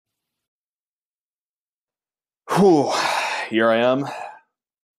Whew, here I am,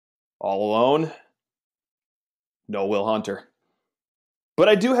 all alone. No Will Hunter. But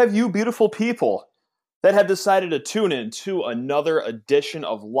I do have you beautiful people that have decided to tune in to another edition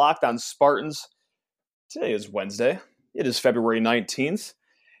of Locked on Spartans. Today is Wednesday. It is February 19th.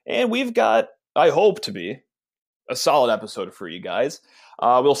 And we've got, I hope to be, a solid episode for you guys.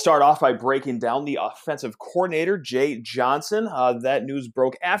 We'll start off by breaking down the offensive coordinator, Jay Johnson. That news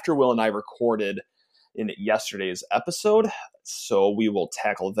broke after Will and I recorded in yesterday's episode, so we will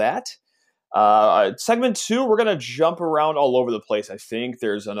tackle that. Segment 2, we're going to jump around all over the place. I think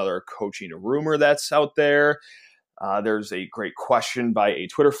there's another coaching rumor that's out there. There's a great question by a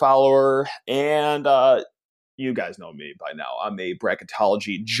Twitter follower, and you guys know me by now. I'm a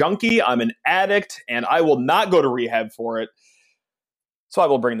bracketology junkie. I'm an addict, and I will not go to rehab for it. So I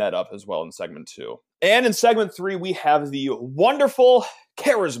will bring that up as well in segment 2. And in segment 3, we have the wonderful,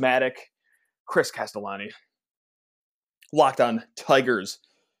 charismatic Chris Castellani, Locked on Tigers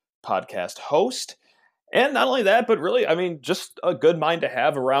podcast host. And not only that, but really, just a good mind to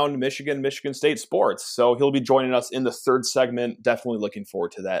have around Michigan State sports. So he'll be joining us in the third segment. Definitely looking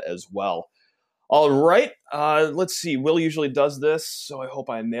forward to that as well. All right, let's see. Will usually does this, so I hope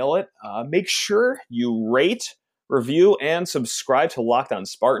I nail it. Make sure you rate, review, and subscribe to Locked on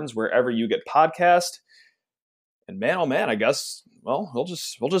Spartans wherever you get podcasts. And man, oh man, I guess, we'll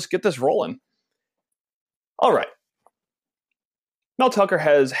just get this rolling. All right. Mel Tucker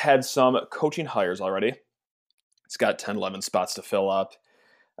has had some coaching hires already. He's got 10, 11 spots to fill up.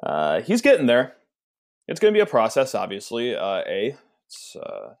 He's getting there. It's going to be a process, obviously. It's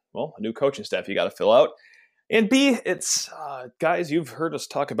a new coaching staff you got to fill out. And B, it's, guys, you've heard us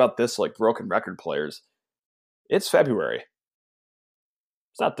talk about this like broken record players. It's February.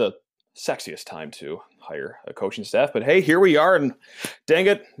 It's not the sexiest time to hire a coaching staff, but hey, here we are, and dang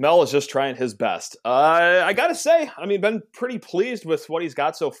it, Mel is just trying his best. I gotta say, been pretty pleased with what he's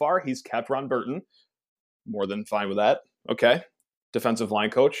got so far. He's kept Ron Burton. More than fine with that. Okay. Defensive line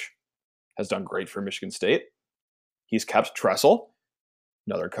coach has done great for Michigan State. He's kept Tressel,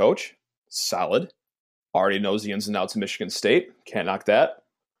 another coach, solid. Already knows the ins and outs of Michigan State. Can't knock that.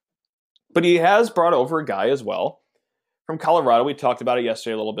 But he has brought over a guy as well from Colorado. We talked about it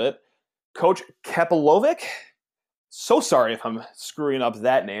yesterday a little bit. Coach Kapilovic. So sorry if I'm screwing up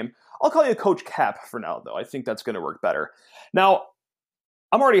that name. I'll call you Coach Cap for now, though. I think that's going to work better. Now,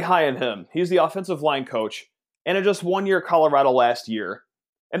 I'm already high on him. He's the offensive line coach, and in just 1 year Colorado last year.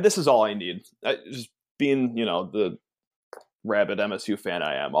 And this is all I need. Just being, the rabid MSU fan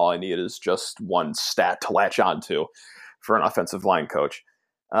I am, all I need is just one stat to latch onto for an offensive line coach.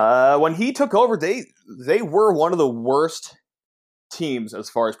 When he took over, they were one of the worst teams as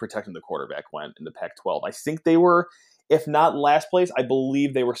far as protecting the quarterback went in the Pac-12. I think they were, if not last place, I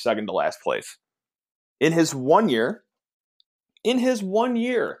believe they were second to last place. In his 1 year, he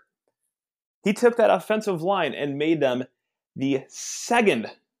took that offensive line and made them the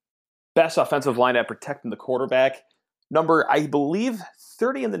second best offensive line at protecting the quarterback. Number, I believe,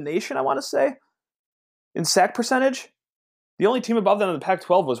 30 in the nation, I want to say, in sack percentage. The only team above them in the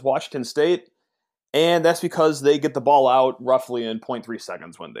Pac-12 was Washington State, and that's because they get the ball out roughly in 0.3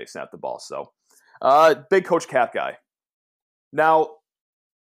 seconds when they snap the ball. So, big Coach Cap guy. Now,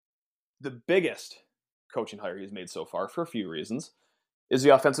 the biggest coaching hire he's made so far, for a few reasons, is the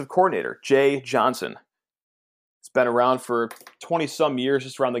offensive coordinator, Jay Johnson. He's been around for 20-some years,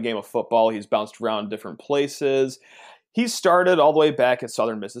 just around the game of football. He's bounced around different places. He started all the way back at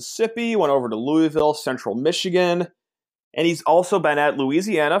Southern Mississippi, went over to Louisville, Central Michigan, and he's also been at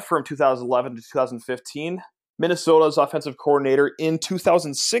Louisiana from 2011 to 2015. Minnesota's offensive coordinator in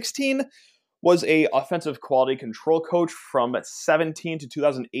 2016 was a offensive quality control coach from 17 to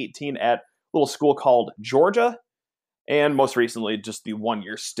 2018 at a little school called Georgia. And most recently, just the 1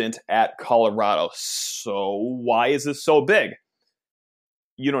 year stint at Colorado. So why is this so big?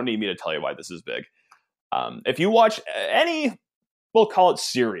 You don't need me to tell you why this is big. If you watch any, we'll call it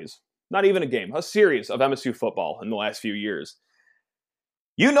series, not even a game, a series of MSU football in the last few years,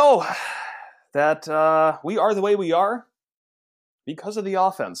 you know that we are the way we are because of the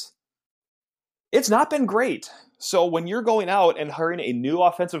offense. It's not been great. So when you're going out and hiring a new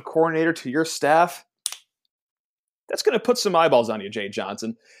offensive coordinator to your staff, that's going to put some eyeballs on you, Jay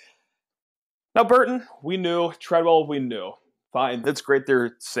Johnson. Now, Burton, we knew. Treadwell, we knew. Fine, that's great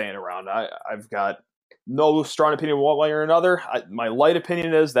they're saying around. I've got no strong opinion one way or another. My light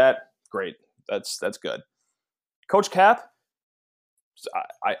opinion is that, great, that's good. Coach Cap,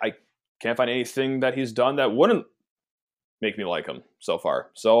 I can't find anything that he's done that wouldn't make me like him so far.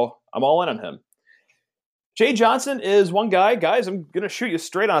 So I'm all in on him. Jay Johnson is one guy. Guys, I'm going to shoot you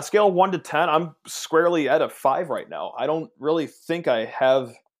straight on a scale of 1 to 10. I'm squarely at a 5 right now. I don't really think I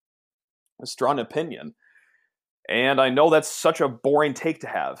have a strong opinion. And I know that's such a boring take to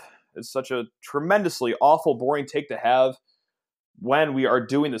have. It's such a tremendously awful, boring take to have when we are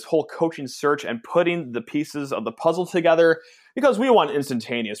doing this whole coaching search and putting the pieces of the puzzle together, because we want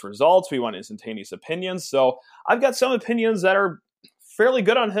instantaneous results. We want instantaneous opinions. So I've got some opinions that are fairly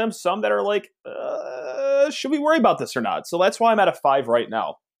good on him, some that are like, should we worry about this or not? So that's why I'm at a 5 right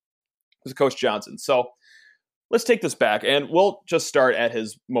now with Coach Johnson. So let's take this back, and we'll just start at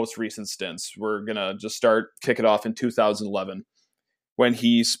his most recent stints. We're going to just kick it off in 2011 when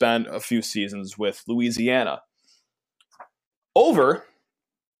he spent a few seasons with Louisiana. Over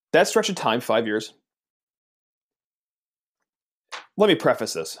that stretch of time, 5 years. Let me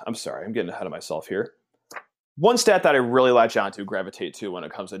preface this. I'm sorry, I'm getting ahead of myself here. One stat that I really latch onto, gravitate to when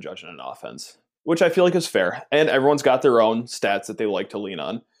it comes to judging an offense, which I feel like is fair, and everyone's got their own stats that they like to lean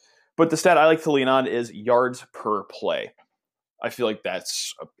on. But the stat I like to lean on is yards per play. I feel like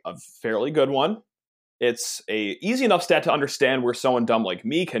that's a fairly good one. It's a easy enough stat to understand where someone dumb like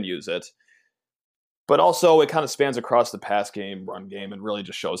me can use it. But also it kind of spans across the pass game, run game, and really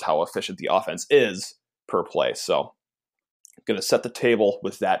just shows how efficient the offense is per play. So I'm going to set the table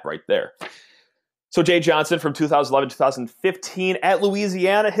with that right there. So Jay Johnson from 2011 to 2015 at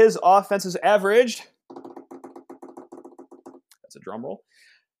Louisiana, his offense has averaged, that's a drum roll,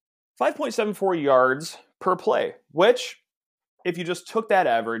 5.74 yards per play, which, if you just took that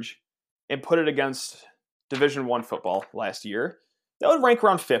average and put it against Division I football last year, that would rank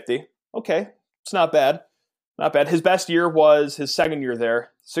around 50. Okay, it's not bad. Not bad. His best year was his second year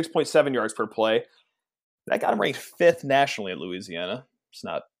there, 6.7 yards per play. That got him ranked 5th nationally at Louisiana. It's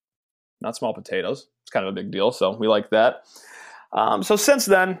not small potatoes. It's kind of a big deal, so we like that. So since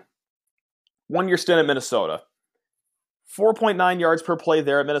then, 1 year stint at Minnesota. 4.9 yards per play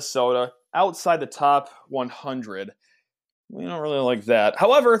there at Minnesota, outside the top 100. We don't really like that.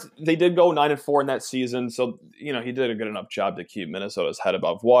 However, they did go 9-4 in that season, so he did a good enough job to keep Minnesota's head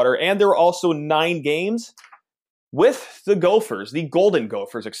above water. And there were also 9 games with the Gophers, the Golden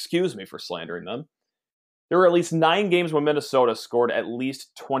Gophers, excuse me for slandering them. There were at least 9 games when Minnesota scored at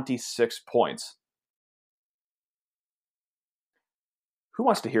least 26 points. Who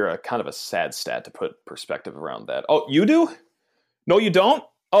wants to hear a kind of a sad stat to put perspective around that? Oh, you do? No, you don't?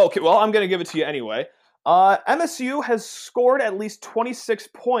 Oh, okay, well, I'm going to give it to you anyway. MSU has scored at least 26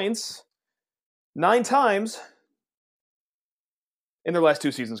 points 9 times in their last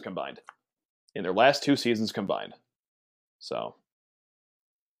 2 seasons combined. So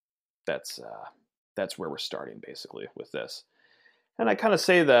that's where we're starting, basically, with this. And I kind of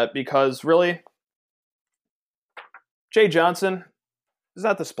say that because, really, Jay Johnson is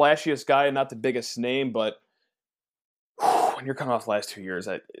not the splashiest guy and not the biggest name, but when you're coming off the last 2 years,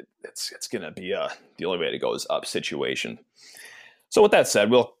 it's going to be the only way to go is up situation. So with that said,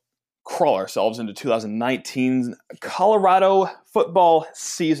 we'll crawl ourselves into 2019 Colorado football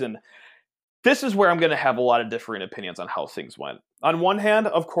season. This is where I'm going to have a lot of differing opinions on how things went. On one hand,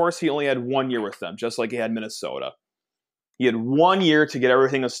 of course, he only had 1 year with them, just like he had Minnesota. He had 1 year to get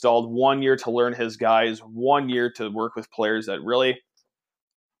everything installed, 1 year to learn his guys, 1 year to work with players that really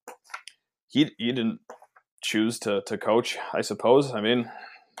he didn't choose to coach, I suppose. I mean,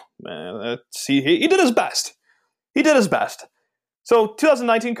 he did his best. He did his best. So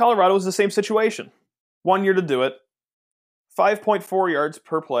 2019 Colorado was the same situation. 1 year to do it. 5.4 yards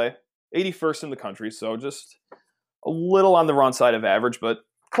per play. 81st in the country, so just a little on the wrong side of average, but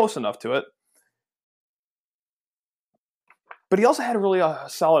close enough to it. But he also had a really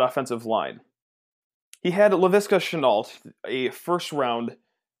solid offensive line. He had Laviska Shenault, a first-round,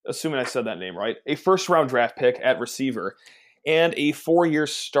 assuming I said that name right, a first-round draft pick at receiver, and a 4-year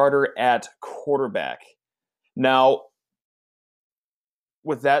starter at quarterback. Now,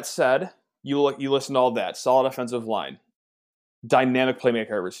 with that said, you listen to all that. Solid offensive line. Dynamic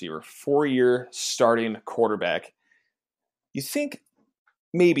playmaker at receiver. 4-year starting quarterback. You think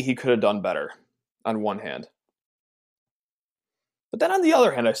maybe he could have done better on one hand. But then on the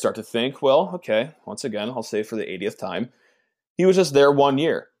other hand, I start to think, well, okay, once again, I'll say for the 80th time, he was just there 1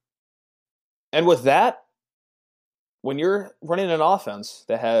 year. And with that, when you're running an offense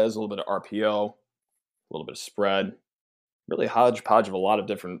that has a little bit of RPO, a little bit of spread, really hodgepodge of a lot of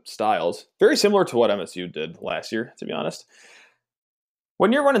different styles, very similar to what MSU did last year, to be honest.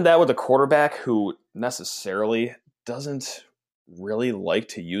 When you're running that with a quarterback who necessarily doesn't really like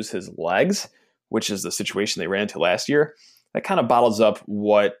to use his legs, which is the situation they ran into last year, that kind of bottles up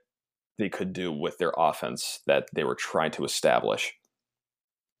what they could do with their offense that they were trying to establish.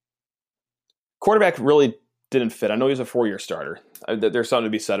 Quarterback really didn't fit. I know he's a 4-year starter. There's something to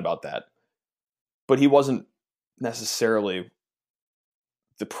be said about that. But he wasn't necessarily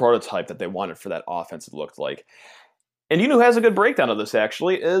the prototype that they wanted for that offense, it looked like. And you know who has a good breakdown of this,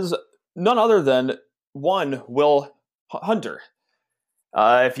 actually, is none other than one Will Hunter.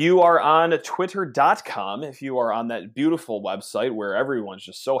 If you are on twitter.com, if you are on that beautiful website where everyone's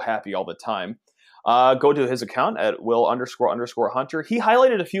just so happy all the time, go to his account at Will__Hunter. He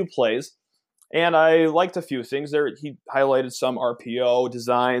highlighted a few plays, and I liked a few things there. He highlighted some RPO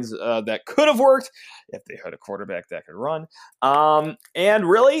designs that could have worked if they had a quarterback that could run. And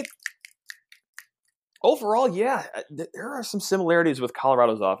really, overall, yeah, there are some similarities with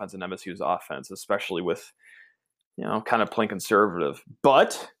Colorado's offense and MSU's offense, especially with, kind of playing conservative.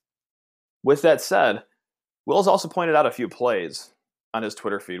 But with that said, Will's also pointed out a few plays on his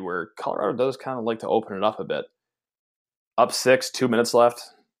Twitter feed where Colorado does kind of like to open it up a bit. Up 6, 2 minutes left,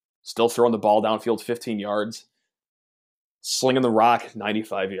 still throwing the ball downfield 15 yards, slinging the rock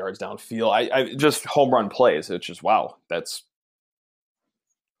 95 yards downfield. I just home run plays. It's just, wow, that's...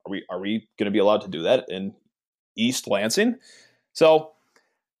 Are we going to be allowed to do that in East Lansing? So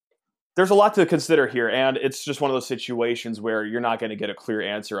there's a lot to consider here, and it's just one of those situations where you're not going to get a clear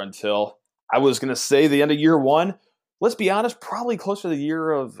answer until, I was going to say, the end of year 1. Let's be honest, probably closer to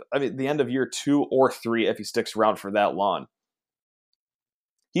the end of year 2 or 3 if he sticks around for that long.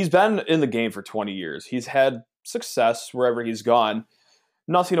 He's been in the game for 20 years. He's had success wherever he's gone.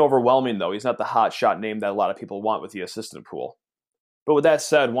 Nothing overwhelming, though. He's not the hot shot name that a lot of people want with the assistant pool. But with that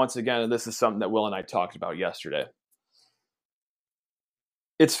said, once again, this is something that Will and I talked about yesterday.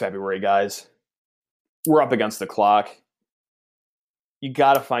 It's February, guys. We're up against the clock. You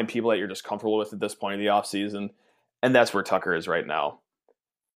got to find people that you're just comfortable with at this point in the offseason, and that's where Tucker is right now.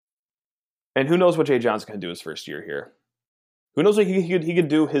 And who knows what Jay Johnson can do his first year here. Who knows what he could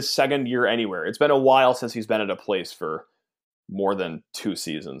do his second year anywhere. It's been a while since he's been at a place for more than 2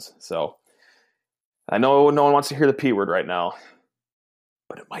 seasons. So I know no one wants to hear the P word right now,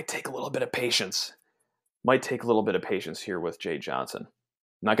 but it might take a little bit of patience. Might take a little bit of patience here with Jay Johnson.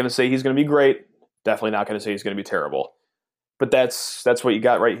 I'm not going to say he's going to be great. Definitely not going to say he's going to be terrible. But that's what you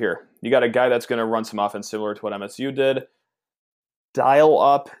got right here. You got a guy that's going to run some offense similar to what MSU did. Dial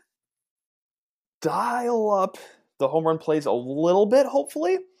up the home run plays a little bit,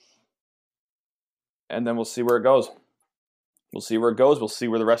 hopefully. And then we'll see where it goes. We'll see where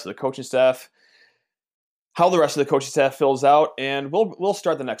the rest of the coaching staff, how the rest of the coaching staff fills out, and we'll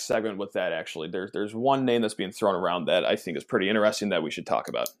start the next segment with that, actually. There's one name that's being thrown around that I think is pretty interesting that we should talk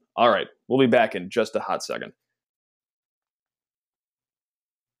about. All right, we'll be back in just a hot second.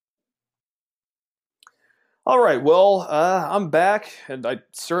 All right, well, I'm back, and I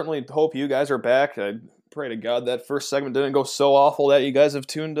certainly hope you guys are back. I pray to God that first segment didn't go so awful that you guys have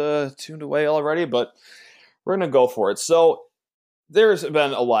tuned away already, but we're going to go for it. So there's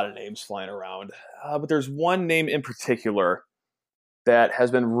been a lot of names flying around, but there's one name in particular that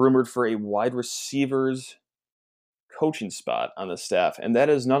has been rumored for a wide receivers coaching spot on the staff, and that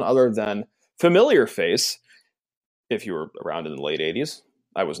is none other than familiar face, if you were around in the late 80s.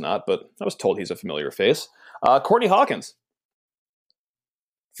 I was not, but I was told he's a familiar face. Courtney Hawkins.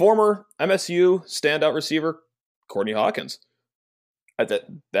 Former MSU standout receiver, Courtney Hawkins.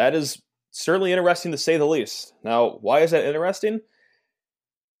 That is certainly interesting to say the least. Now, why is that interesting?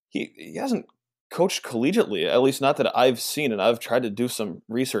 He hasn't coached collegiately, at least not that I've seen, and I've tried to do some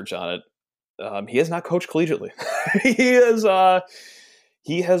research on it. He has not coached collegiately.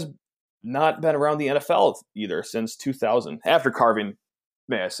 He has not been around the NFL either since 2000, after carving,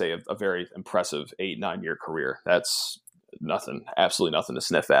 may I say, a very impressive 8-9 year career. That's nothing, absolutely nothing to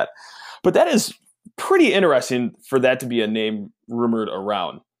sniff at. But that is pretty interesting for that to be a name rumored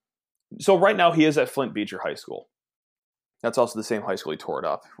around. So right now he is at Flint Beecher High School. That's also the same high school he tore it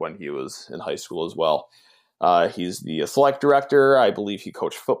up when he was in high school as well. He's the athletic director. I believe he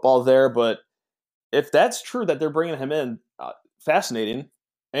coached football there. But if that's true that they're bringing him in, fascinating.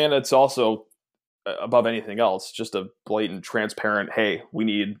 And it's also, above anything else, just a blatant, transparent, hey, we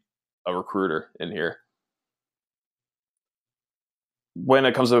need a recruiter in here. When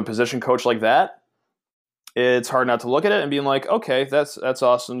it comes to a position coach like that, it's hard not to look at it and being like, okay, that's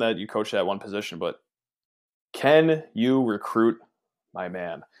awesome that you coach that one position, but can you recruit my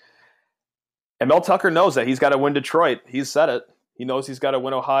man? And Mel Tucker knows that he's got to win Detroit. He's said it. He knows he's got to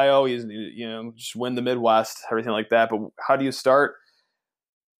win Ohio. He's, just win the Midwest, everything like that. But how do you start?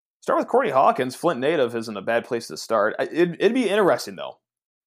 Start with Courtney Hawkins. Flint native isn't a bad place to start. It'd be interesting, though.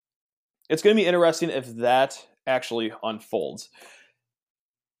 It's going to be interesting if that actually unfolds.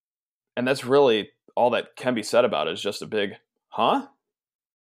 And that's really all that can be said about it, is just a big, huh?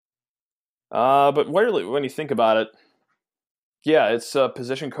 But when you think about it, yeah, it's a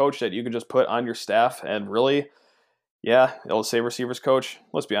position coach that you can just put on your staff, and really, yeah, it'll say receivers coach.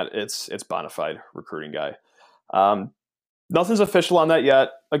 Let's be honest, it's bona fide recruiting guy. Nothing's official on that yet.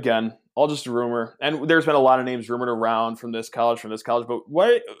 Again, all just a rumor. And there's been a lot of names rumored around from this college. But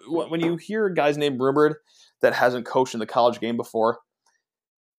when you hear a guy's name rumored that hasn't coached in the college game before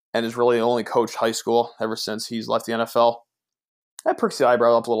and has really only coached high school ever since he's left the NFL, that perks the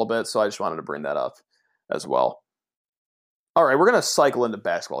eyebrow up a little bit. So I just wanted to bring that up as well. All right, we're going to cycle into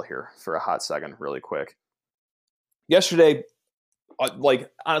basketball here for a hot second really quick. Yesterday,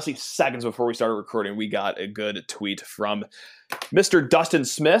 honestly, seconds before we started recording, we got a good tweet from Mr. Dustin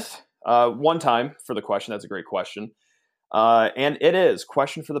Smith. One time for the question. That's a great question. And it is,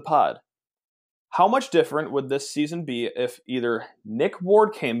 question for the pod. How much different would this season be if either Nick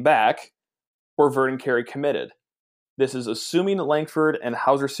Ward came back or Vernon Carey committed? This is assuming Langford and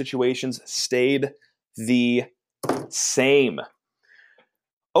Hauser situations stayed the same.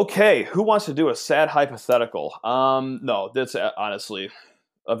 Okay, who wants to do a sad hypothetical? No, that's honestly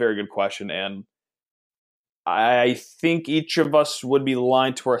a very good question, and I think each of us would be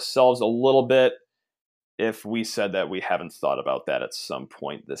lying to ourselves a little bit if we said that we haven't thought about that at some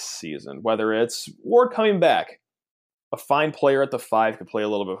point this season. Whether it's Ward coming back, a fine player at the 5 could play a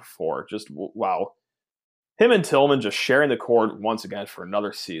little bit before. Just, wow. Him and Tillman just sharing the court once again for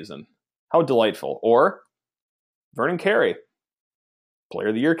another season. How delightful. Or Vernon Carey, Player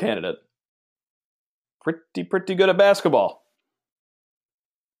of the Year candidate. Pretty good at basketball.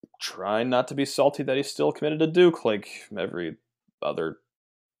 Trying not to be salty that he's still committed to Duke like every other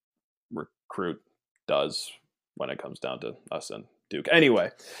recruit does when it comes down to us and Duke.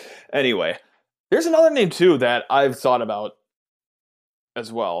 Anyway, there's another name too that I've thought about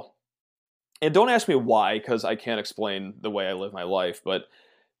as well. And don't ask me why, because I can't explain the way I live my life, but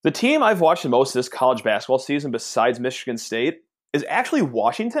the team I've watched the most this college basketball season besides Michigan State is actually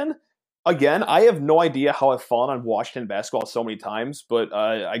Washington. Again, I have no idea how I've fallen on Washington basketball so many times, but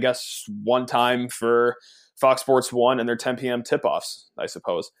I guess one time for Fox Sports 1 and their 10 p.m. tip-offs, I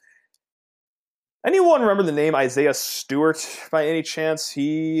suppose. Anyone remember the name Isaiah Stewart by any chance?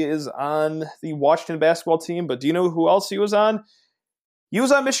 He is on the Washington basketball team, but do you know who else he was on? He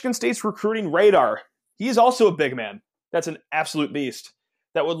was on Michigan State's recruiting radar. He is also a big man. That's an absolute beast.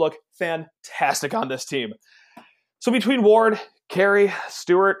 That would look fantastic on this team. So between Ward, Carey,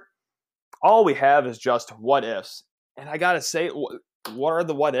 Stewart, all we have is just what ifs. And I got to say, what are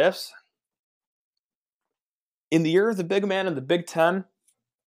the what ifs? In the year of the big man in the Big Ten,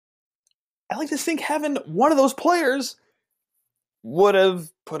 I like to think having one of those players would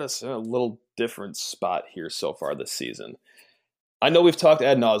have put us in a little different spot here so far this season. I know we've talked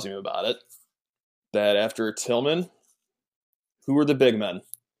ad nauseum about it, that after Tillman, who are the big men?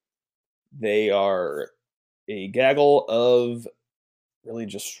 They are a gaggle of really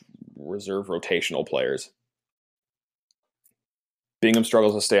just reserve rotational players. Bingham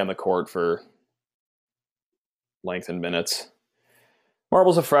struggles to stay on the court for lengthened minutes.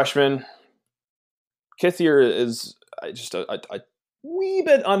 Marble's a freshman. Kithier is just a wee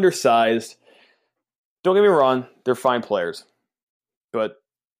bit undersized. Don't get me wrong, they're fine players. But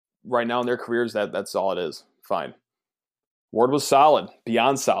right now in their careers, that's all it is. Fine. Ward was solid.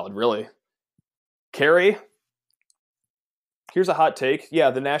 Beyond solid, really. Carey, here's a hot take.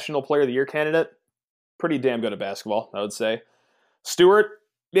 Yeah, the National Player of the Year candidate, pretty damn good at basketball, I would say. Stewart,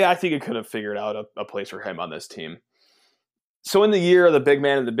 yeah, I think he could have figured out a place for him on this team. So in the year of the big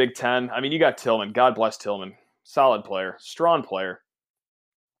man in the Big Ten, I mean, you got Tillman. God bless Tillman. Solid player. Strong player.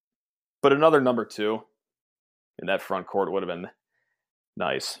 But another number 2 in that front court would have been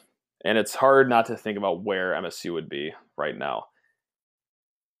nice. And it's hard not to think about where MSU would be right now.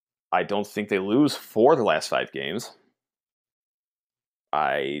 I don't think they lose 4 of the last 5 games.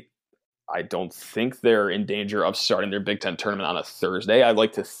 I don't think they're in danger of starting their Big Ten tournament on a Thursday. I'd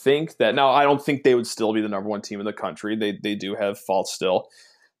like to think that. Now, I don't think they would still be the number 1 team in the country. They do have faults still.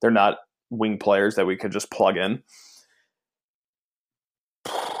 They're not wing players that we could just plug in.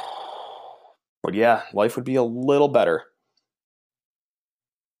 But yeah, life would be a little better.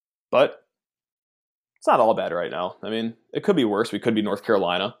 But it's not all bad right now. I mean, it could be worse. We could be North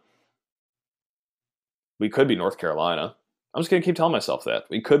Carolina. I'm just going to keep telling myself that.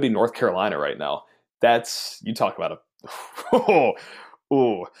 We could be North Carolina right now. You talk about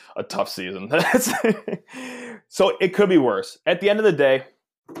a tough season. So it could be worse. At the end of the day,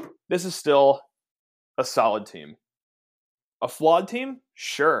 this is still a solid team. A flawed team?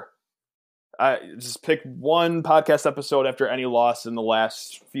 Sure. Just pick one podcast episode after any loss in the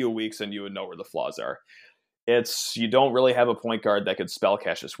last few weeks and you would know where the flaws are. You don't really have a point guard that could spell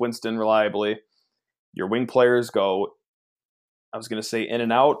Cassius Winston reliably. Your wing players go, I was going to say in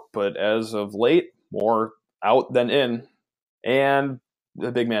and out, but as of late, more out than in. And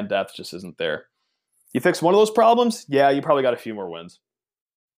the big man depth just isn't there. You fix one of those problems, yeah, you probably got a few more wins.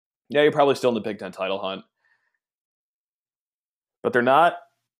 Yeah, you're probably still in the Big Ten title hunt. But they're not.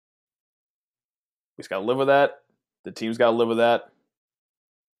 We just got to live with that. The team's got to live with that.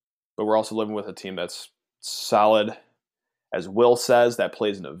 But we're also living with a team that's solid. As Will says, that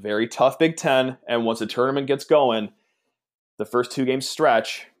plays in a very tough Big Ten. And once the tournament gets going, the first 2-game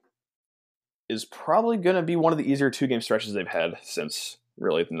stretch is probably going to be one of the easier 2-game stretches they've had since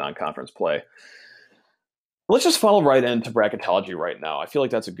really the non-conference play. Let's just follow right into bracketology right now. I feel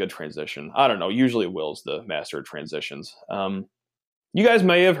like that's a good transition. I don't know. Usually Will's the master of transitions. You guys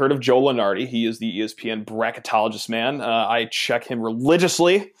may have heard of Joe Lunardi. He is the ESPN bracketologist man. I check him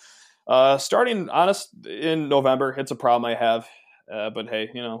religiously. Starting honest in November, it's a problem I have. But hey,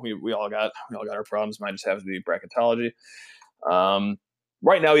 we all got our problems. Mine just happens to be bracketology.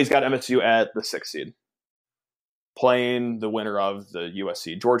 Right now, he's got MSU at the 6th seed, playing the winner of the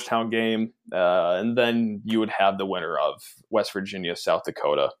USC Georgetown game, and then you would have the winner of West Virginia South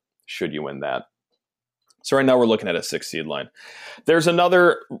Dakota should you win that. So right now we're looking at a 6th seed line. There's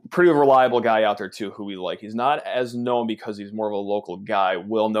another pretty reliable guy out there too who we like. He's not as known because he's more of a local guy.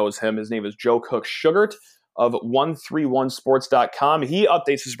 Will knows him. His name is Joe Cook-Sugart of 131sports.com. He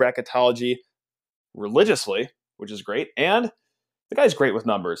updates his bracketology religiously, which is great. And the guy's great with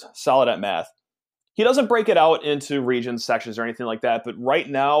numbers, solid at math. He doesn't break it out into regions, sections, or anything like that, but right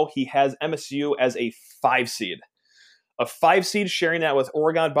now he has MSU as a 5 seed. A 5 seed sharing that with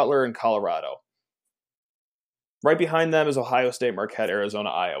Oregon, Butler, and Colorado. Right behind them is Ohio State, Marquette, Arizona,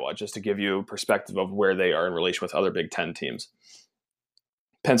 Iowa, just to give you perspective of where they are in relation with other Big Ten teams.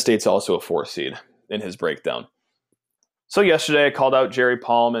 Penn State's also a 4 seed in his breakdown. So yesterday I called out Jerry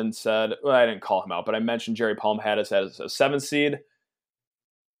Palm and said, well, I didn't call him out, but I mentioned Jerry Palm had us as a 7 seed.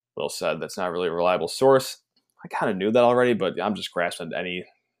 Will said that's not really a reliable source. I kind of knew that already, but I'm just grasping at any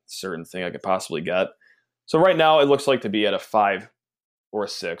certain thing I could possibly get. So right now it looks like to be at a 5 or a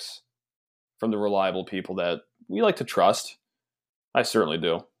 6 from the reliable people that we like to trust. I certainly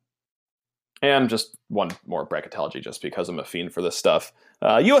do. And just one more bracketology just because I'm a fiend for this stuff.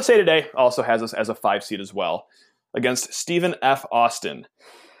 USA Today also has us as a 5 seed as well against Stephen F. Austin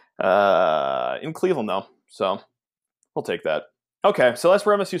in Cleveland, though. So we'll take that. Okay, so that's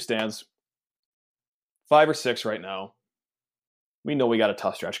where MSU stands. 5 or 6 right now. We know we got a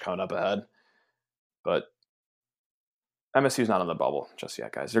tough stretch coming up ahead. But MSU's not on the bubble just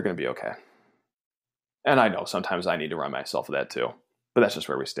yet, guys. They're going to be okay. And I know sometimes I need to remind myself of that too. But that's just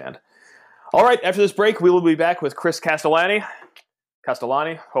where we stand. All right, after this break, we will be back with Chris Castellani.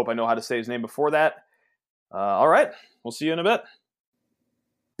 Hope I know how to say his name before that. All right, we'll see you in a bit.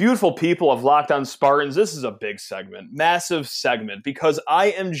 Beautiful people of Locked On Spartans, this is a big segment, massive segment, because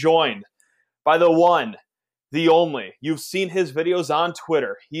I am joined by the one, the only. You've seen his videos on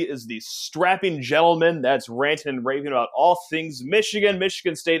Twitter. He is the strapping gentleman that's ranting and raving about all things Michigan,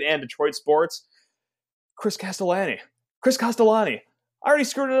 Michigan State, and Detroit sports. Chris Castellani. I already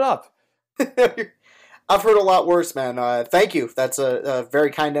screwed it up. I've heard a lot worse, man. Thank you. That's a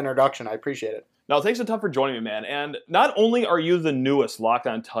very kind introduction. I appreciate it. No, thanks a ton for joining me, man. And not only are you the newest Locked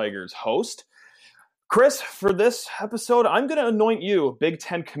On Tigers host, Chris, for this episode, I'm going to anoint you Big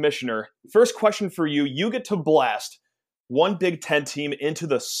Ten commissioner. First question for you. You get to blast one Big Ten team into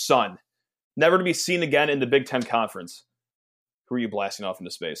the sun, never to be seen again in the Big Ten Conference. Who are you blasting off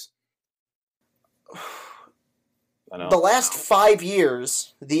into space? The last 5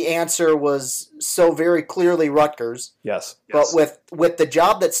 years, the answer was so very clearly Rutgers. Yes. But with the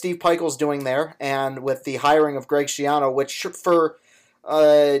job that Steve Pikiell's doing there, and with the hiring of Greg Schiano, which for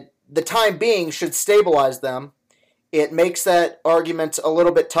the time being should stabilize them, it makes that argument a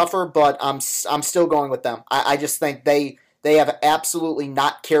little bit tougher. But I'm still going with them. I just think they have absolutely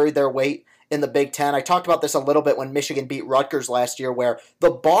not carried their weight in the Big Ten. I talked about this a little bit when Michigan beat Rutgers last year, where the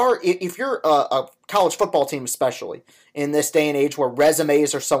bar, if you're a college football team especially, in this day and age where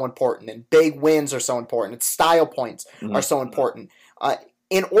resumes are so important and big wins are so important and style points are so important,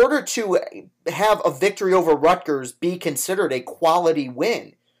 in order to have a victory over Rutgers be considered a quality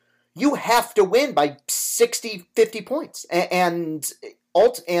win, you have to win by 60, 50 points. And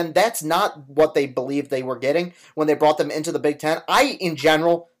and that's not what they believed they were getting when they brought them into the Big Ten. I, in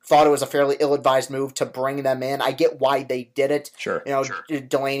general, thought it was a fairly ill-advised move to bring them in. I get why they did it. Sure.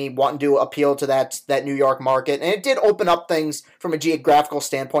 Delaney wanting to appeal to that New York market, and it did open up things from a geographical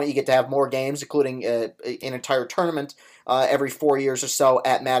standpoint. You get to have more games, including an entire tournament every 4 years or so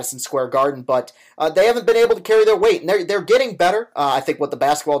at Madison Square Garden, but they haven't been able to carry their weight, and they're getting better. I think what the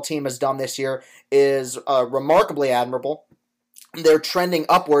basketball team has done this year is remarkably admirable. They're trending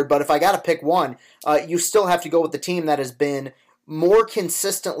upward, but if I got to pick one, you still have to go with the team that has been more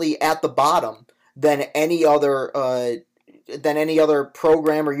consistently at the bottom than any other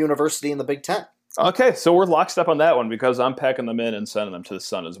program or university in the Big Ten. Okay, so we're lockstep on that one because I'm packing them in and sending them to the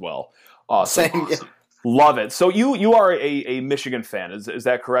Sun as well. Awesome. Same. Love it. So you are a Michigan fan. Is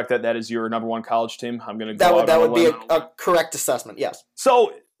that correct? That is your number one college team? I'm going to go that would be a correct assessment. Yes.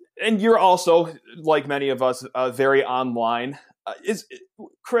 So, and you're also, like many of us, very online.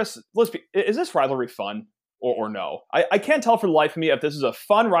 Chris? Is this rivalry fun or no? I can't tell for the life of me if this is a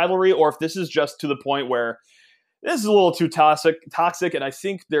fun rivalry or if this is just to the point where this is a little too toxic, and I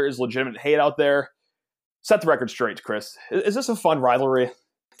think there is legitimate hate out there. Set the record straight, Chris. Is this a fun rivalry?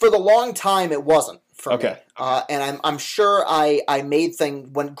 For the long time, it wasn't for me. And I'm sure I made things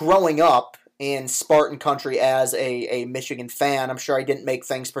when growing up in Spartan country as a Michigan fan. I'm sure I didn't make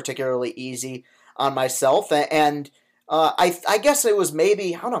things particularly easy on myself. And I guess it was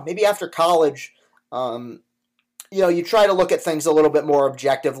maybe after college, you try to look at things a little bit more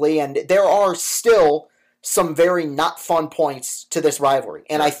objectively. And there are still some very not fun points to this rivalry.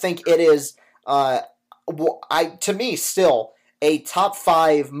 And I think it is, to me, still a top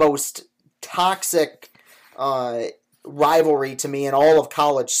 5 most toxic rivalry to me in all of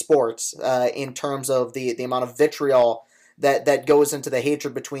college sports in terms of the amount of vitriol that goes into the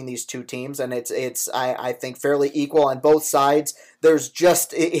hatred between these two teams, and it's I think fairly equal on both sides. It's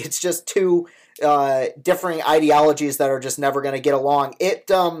just two differing ideologies that are just never going to get along.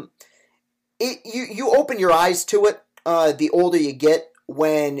 You open your eyes to it the older you get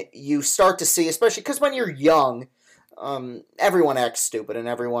when you start to see, especially because when you're young. Everyone acts stupid and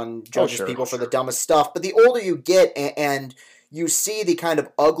everyone judges people for the dumbest stuff. But the older you get and you see the kind of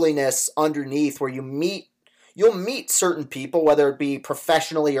ugliness underneath where you'll meet certain people, whether it be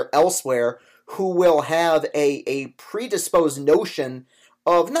professionally or elsewhere, who will have a predisposed notion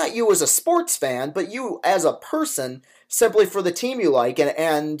of not you as a sports fan, but you as a person simply for the team you like.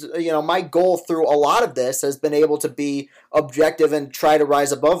 And my goal through a lot of this has been able to be objective and try to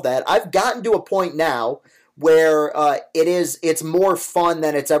rise above that. I've gotten to a point now where it's more fun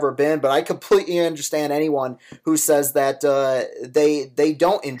than it's ever been, but I completely understand anyone who says that they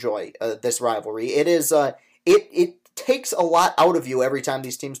don't enjoy this rivalry. It is it takes a lot out of you every time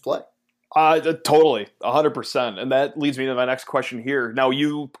these teams play. Totally, 100%, and that leads me to my next question here. Now,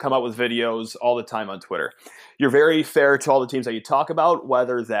 you come out with videos all the time on Twitter. You're very fair to all the teams that you talk about,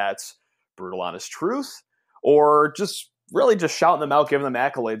 whether that's brutal, honest truth, or just really just shouting them out, giving them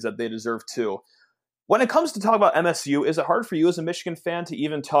accolades that they deserve too. When it comes to talk about MSU, is it hard for you as a Michigan fan to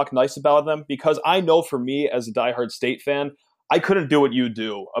even talk nice about them? Because I know for me as a diehard State fan, I couldn't do what you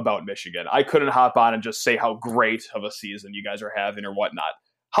do about Michigan. I couldn't hop on and just say how great of a season you guys are having or whatnot.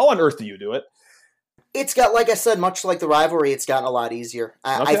 How on earth do you do it? It's got, like I said, much like the rivalry, it's gotten a lot easier.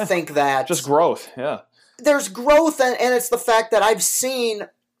 Okay. I think that... Just growth, yeah. There's growth, and it's the fact that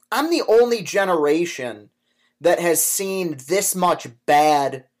I'm the only generation that has seen this much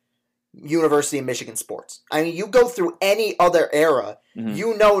bad University of Michigan sports. I mean, you go through any other era,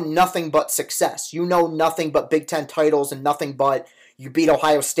 you know nothing but success. You know nothing but Big Ten titles and nothing but you beat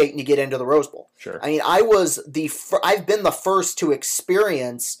Ohio State and you get into the Rose Bowl. Sure. I mean, I've been the first to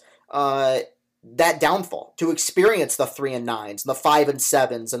experience that downfall, to experience the 3-9s, and the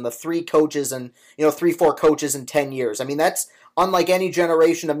 5-7s, and the 3-4 coaches in 10 years. I mean, that's unlike any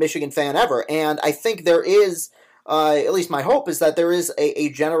generation of Michigan fan ever. And I think there is. At least my hope is that there is a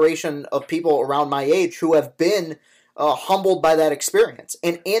generation of people around my age who have been humbled by that experience.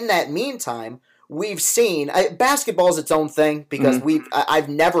 And in that meantime, we've seen basketball is its own thing because I've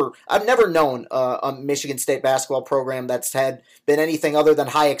never known a Michigan State basketball program that's had been anything other than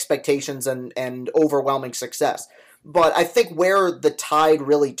high expectations and overwhelming success. But I think where the tide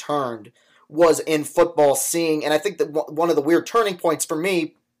really turned was in football, and I think that one of the weird turning points for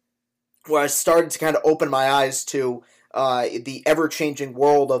me, where I started to kind of open my eyes to the ever-changing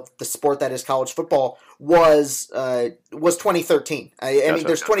world of the sport that is college football, was 2013. I mean,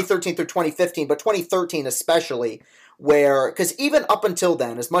 there's 2013 through 2015, but 2013 especially, because even up until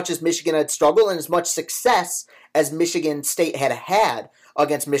then, as much as Michigan had struggled and as much success as Michigan State had,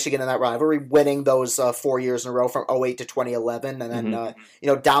 against Michigan in that rivalry, winning those 4 years in a row from 2008 to 2011, and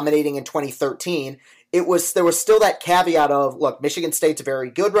then dominating in 2013. There was still that caveat of, look, Michigan State's very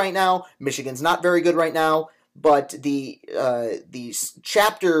good right now. Michigan's not very good right now. But the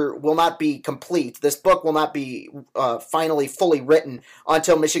chapter will not be complete. This book will not be finally fully written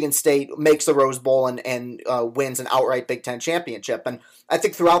until Michigan State makes the Rose Bowl and wins an outright Big Ten championship. And I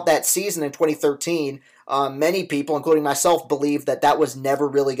think throughout that season in 2013, many people, including myself, believed that was never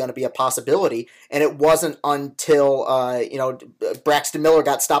really going to be a possibility. And it wasn't until Braxton Miller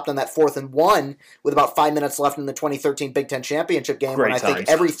got stopped on that 4th and 1 with about 5 minutes left in the 2013 Big Ten championship game when I think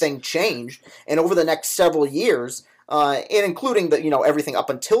everything changed. And over the next several years, and including everything up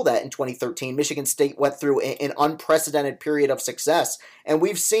until that in 2013, Michigan State went through an unprecedented period of success, and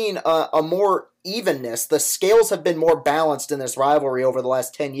we've seen a more evenness. The scales have been more balanced in this rivalry over the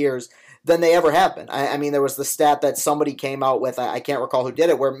last 10 years than they ever have been. I mean, there was the stat that somebody came out with, I can't recall who did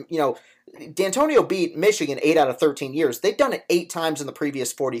it, where D'Antonio beat Michigan 8 out of 13 years. They've done it 8 times in the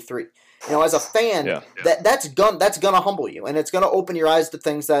previous 43. As a fan, that's gonna humble you, and it's gonna open your eyes to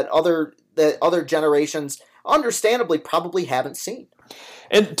things that other generations understandably probably haven't seen.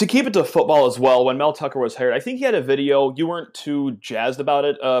 And to keep it to football as well, when Mel Tucker was hired, I think he had a video. You weren't too jazzed about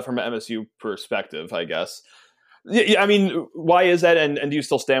it from an MSU perspective, I guess. Yeah, I mean, why is that? And do you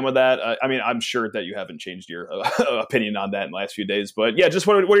still stand with that? I mean, I'm sure that you haven't changed your opinion on that in the last few days. But yeah, just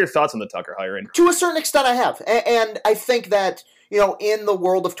what are your thoughts on the Tucker hiring? To a certain extent, I have. And I think that, in the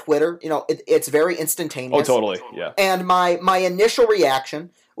world of Twitter, it's very instantaneous. Oh, totally, yeah. And my initial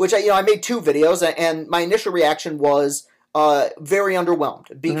reaction, which I made 2 videos, and my initial reaction was very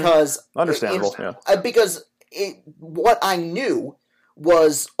underwhelmed because understandable, because what I knew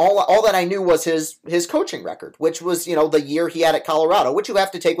was all that I knew was his coaching record, which was the year he had at Colorado, which you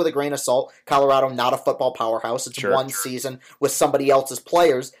have to take with a grain of salt. Colorado, not a football powerhouse. It's one season with somebody else's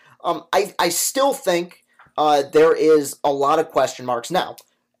players. I still think there is a lot of question marks now.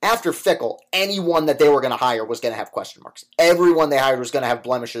 After Fickell, anyone that they were going to hire was going to have question marks. Everyone they hired was going to have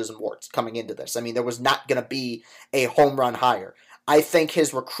blemishes and warts coming into this. I mean, there was not going to be a home run hire. I think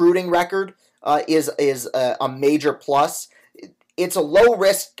his recruiting record is a major plus. It's a low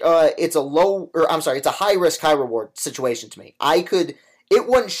risk. It's a high risk, high reward situation to me. It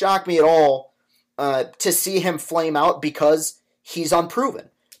wouldn't shock me at all to see him flame out because he's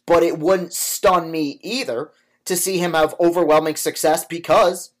unproven, but it wouldn't stun me either to see him have overwhelming success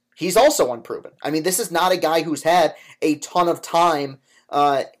because he's also unproven. I mean, this is not a guy who's had a ton of time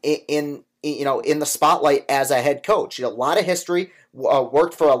in the spotlight as a head coach. A lot of history,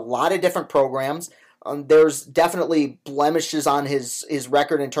 worked for a lot of different programs. There's definitely blemishes on his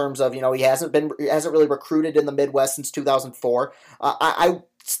record in terms of he hasn't really recruited in the Midwest since 2004.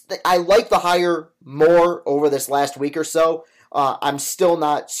 I like the hire more over this last week or so. I'm still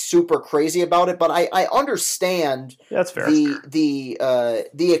not super crazy about it, but I understand that's fair.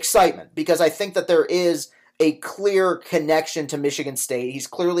 the excitement because I think that there is a clear connection to Michigan State. He's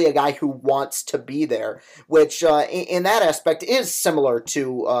clearly a guy who wants to be there, which in that aspect is similar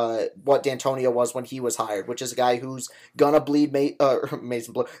to what D'Antonio was when he was hired, which is a guy who's gonna bleed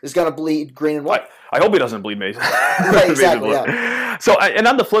Mason Blue, is gonna bleed green and white. I hope he doesn't bleed Mason. Right, exactly. Yeah. So, and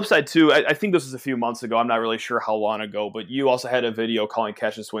on the flip side too, I think this was a few months ago. I'm not really sure how long ago, but you also had a video calling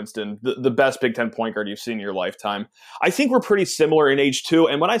Cassius Winston the best Big Ten point guard you've seen in your lifetime. I think we're pretty similar in age too.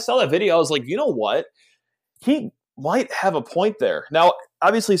 And when I saw that video, I was like, you know what? He might have a point there. Now,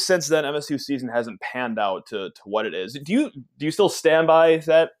 obviously, since then, MSU season hasn't panned out to what it is. Do you still stand by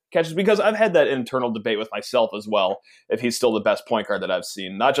that, Cassius? Because I've had that internal debate with myself as well, if he's still the best point guard that I've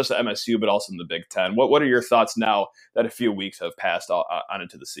seen, not just at MSU, but also in the Big Ten. What are your thoughts now that a few weeks have passed on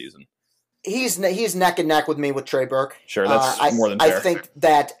into the season? He's neck and neck with me with Trey Burke. Sure, that's more than fair. I think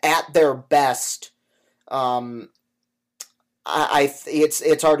that at their best,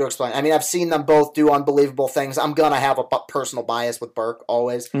 it's hard to explain. I mean, I've seen them both do unbelievable things. I'm gonna have a personal bias with Burke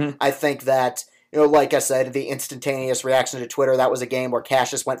always. Mm-hmm. I think that like I said, the instantaneous reaction to Twitter. That was a game where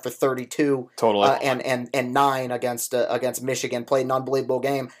Cassius went for 32, totally, and 9 against Michigan. Played an unbelievable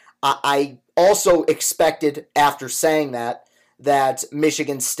game. I also expected after saying that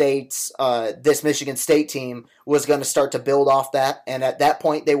Michigan State's this Michigan State team was going to start to build off that, and at that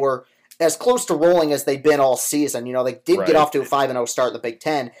point they were as close to rolling as they've been all season. They did get off to a 5-0 start in the Big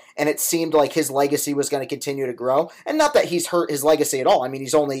Ten, and it seemed like his legacy was going to continue to grow. And not that he's hurt his legacy at all. I mean,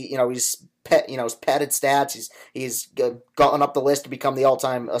 he's only, he's padded stats. He's gotten up the list to become the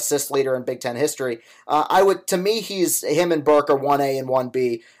all-time assist leader in Big Ten history. To me, him and Burke are 1A and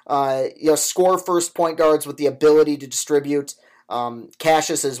 1B. Score first point guards with the ability to distribute.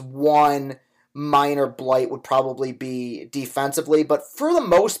 Cassius is one minor blight would probably be defensively, but for the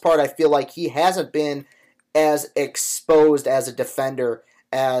most part, I feel like he hasn't been as exposed as a defender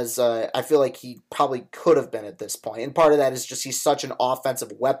as I feel like he probably could have been at this point. And part of that is just he's such an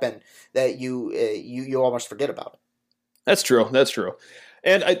offensive weapon that you almost forget about it. That's true.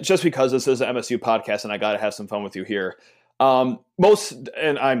 And just because this is an MSU podcast and I got to have some fun with you here, and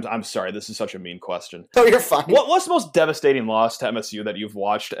I'm sorry, this is such a mean question. Oh, you're fine. What's the most devastating loss to MSU that you've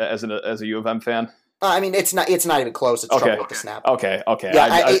watched as a U of M fan? I mean, it's not even close. It's trouble with the snap. Okay.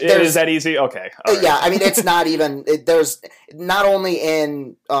 Yeah, is that easy? Okay. Right. Yeah, I mean, it's not even. There's not only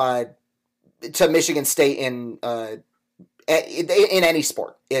in to Michigan State in any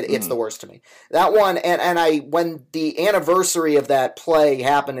sport, it's the worst to me. That one, and I when the anniversary of that play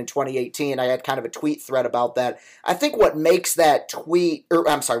happened in 2018, I had kind of a tweet thread about that. I think what makes that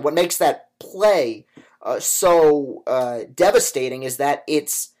what makes that play so devastating is that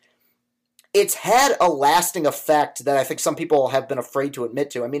it's had a lasting effect that I think some people have been afraid to admit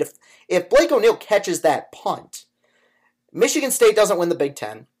to. I mean, if Blake O'Neill catches that punt, Michigan State doesn't win the Big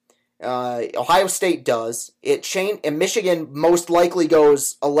Ten. Ohio State does. And Michigan most likely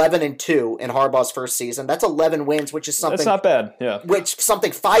goes 11-2 in Harbaugh's first season. That's 11 wins, which is something. That's not bad. Yeah. Which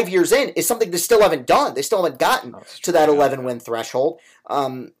something 5 years in is something they still haven't done. They still haven't gotten to that 11-win threshold.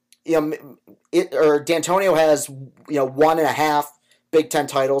 D'Antonio has 1.5 Big Ten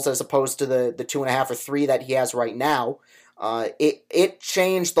titles as opposed to the 2.5 or 3 that he has right now. It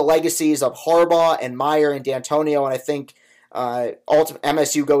changed the legacies of Harbaugh and Meyer and D'Antonio, and I think ultimately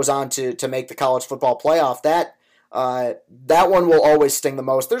MSU goes on to make the college football playoff. That one will always sting the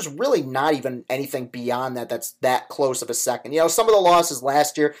most. There's really not even anything beyond that's that close of a second. Some of the losses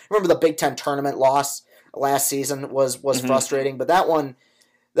last year, remember the Big Ten tournament loss last season was frustrating, but that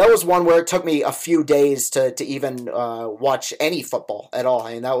was one where it took me a few days to even watch any football at all.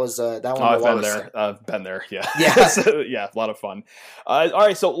 I mean, that was that one. I've been there. Yeah. Yeah. A lot of fun. All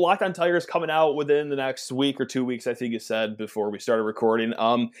right, so Locked On Tigers coming out within the next week or 2 weeks, I think you said before we started recording.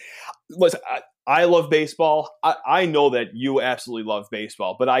 Listen, I love baseball. I know that you absolutely love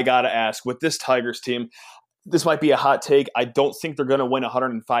baseball, but I gotta ask, with this Tigers team, this might be a hot take. I don't think they're going to win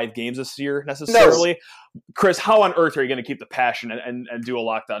 105 games this year necessarily. No. Chris, how on earth are you going to keep the passion and do a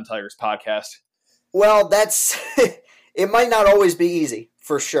Locked On Tigers podcast? Well, it might not always be easy,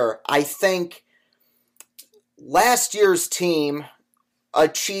 for sure. I think last year's team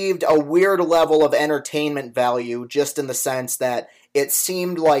achieved a weird level of entertainment value just in the sense that it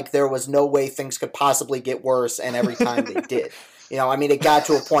seemed like there was no way things could possibly get worse, and every time they did. It got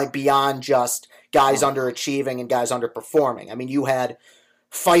to a point beyond just guys underachieving and guys underperforming. I mean, you had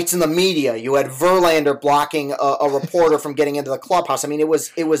fights in the media. You had Verlander blocking a reporter from getting into the clubhouse. I mean, it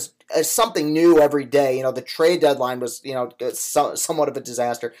was something new every day. The trade deadline was somewhat of a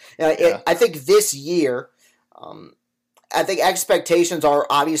disaster. I think this year, I think expectations are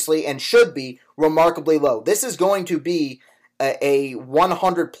obviously and should be remarkably low. This is going to be a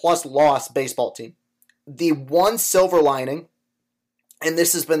 100-plus loss baseball team. The one silver lining, and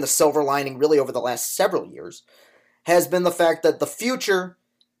this has been the silver lining really over the last several years, has been the fact that the future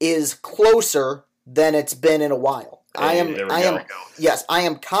is closer than it's been in a while. I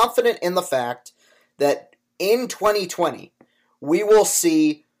am confident in the fact that in 2020 we will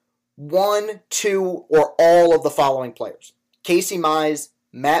see 1, 2, or all of the following players: Casey Mize,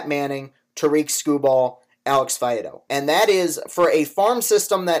 Matt Manning, Tariq Skubal, Alex Faedo. And that is for a farm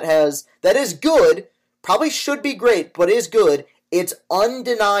system that is good, probably should be great, but is good. It's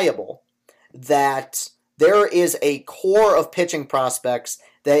undeniable that there is a core of pitching prospects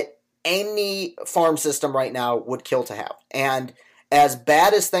that any farm system right now would kill to have. And as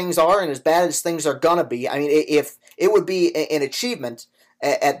bad as things are and as bad as things are going to be, I mean, if it would be an achievement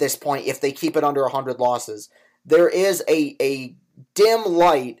at this point if they keep it under 100 losses, there is a dim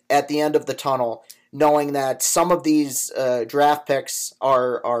light at the end of the tunnel, knowing that some of these draft picks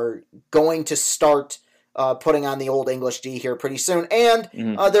are going to start putting on the old English D here pretty soon, and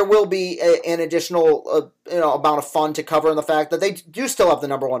there will be an additional amount of fun to cover in the fact that they do still have the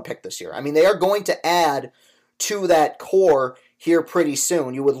number 1 pick this year. I mean, they are going to add to that core here pretty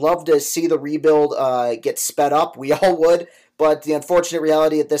soon. You would love to see the rebuild get sped up. We all would, but the unfortunate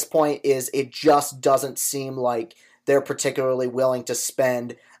reality at this point is it just doesn't seem like they're particularly willing to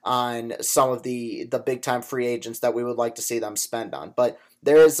spend on some of the big-time free agents that we would like to see them spend on. But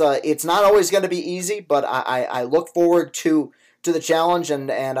it's not always going to be easy, but I look forward to the challenge,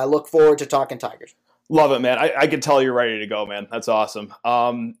 and I look forward to talking Tigers. Love it, man. I can tell you're ready to go, man. That's awesome.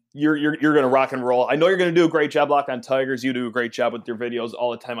 You're going to rock and roll. I know you're going to do a great job, Locked On Tigers. You do a great job with your videos all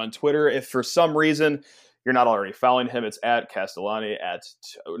the time on Twitter. If for some reason you're not already following him, it's at Castellani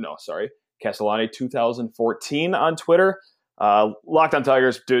Castellani 2014 on Twitter. Locked on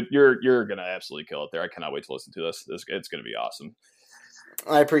Tigers, dude, you're gonna absolutely kill it there. I cannot wait to listen to this. It's gonna be awesome.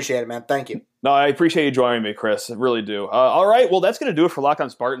 I appreciate it, man. Thank you. No, I appreciate you joining me, Chris. I really do. All right, well, that's gonna do it for Locked On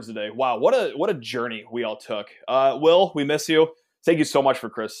Spartans today. Wow, what a journey we all took. Will, we miss you. Thank you so much for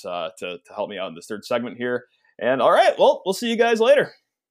Chris to help me out in this third segment here. And all right, well, we'll see you guys later.